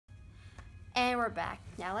And we're back.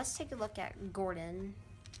 Now let's take a look at Gordon.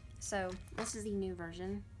 So this is the new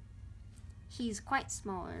version. He's quite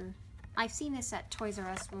smaller. I've seen this at Toys R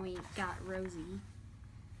Us when we got Rosie.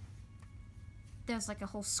 There's like a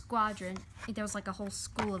whole squadron. There was like a whole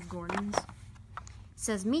school of Gordons. It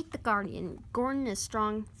says, meet the Guardian. Gordon is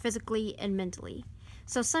strong physically and mentally.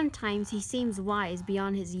 So sometimes he seems wise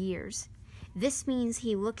beyond his years. This means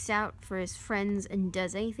he looks out for his friends and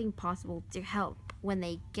does anything possible to help when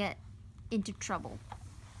they get into trouble.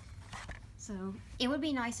 So it would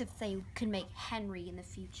be nice if they could make Henry in the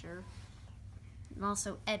future. And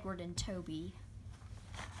also Edward and Toby.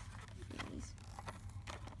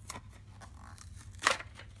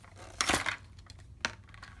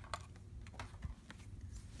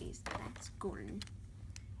 That's Gordon.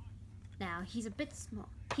 Now he's a bit small.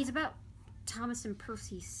 He's about Thomas and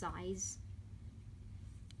Percy's size.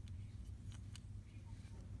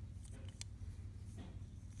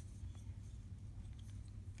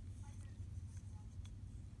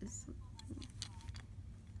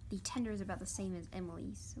 The tender is about the same as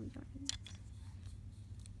Emily's, so we don't need this.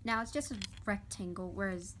 Now it's just a rectangle,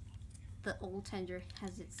 whereas the old tender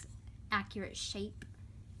has its accurate shape.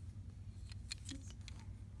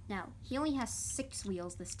 Now, he only has 6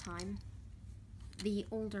 wheels this time. The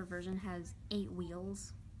older version has 8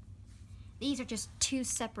 wheels. These are just 2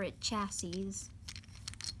 separate chassis.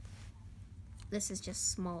 This is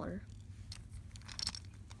just smaller.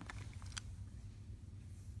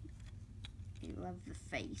 I love the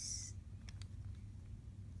face.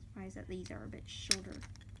 Surprised that these are a bit shorter.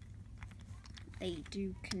 They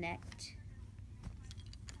do connect.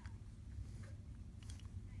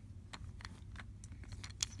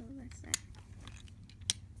 So that's that.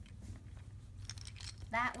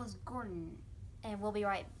 That was Gordon, and we'll be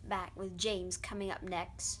right back with James coming up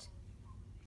next.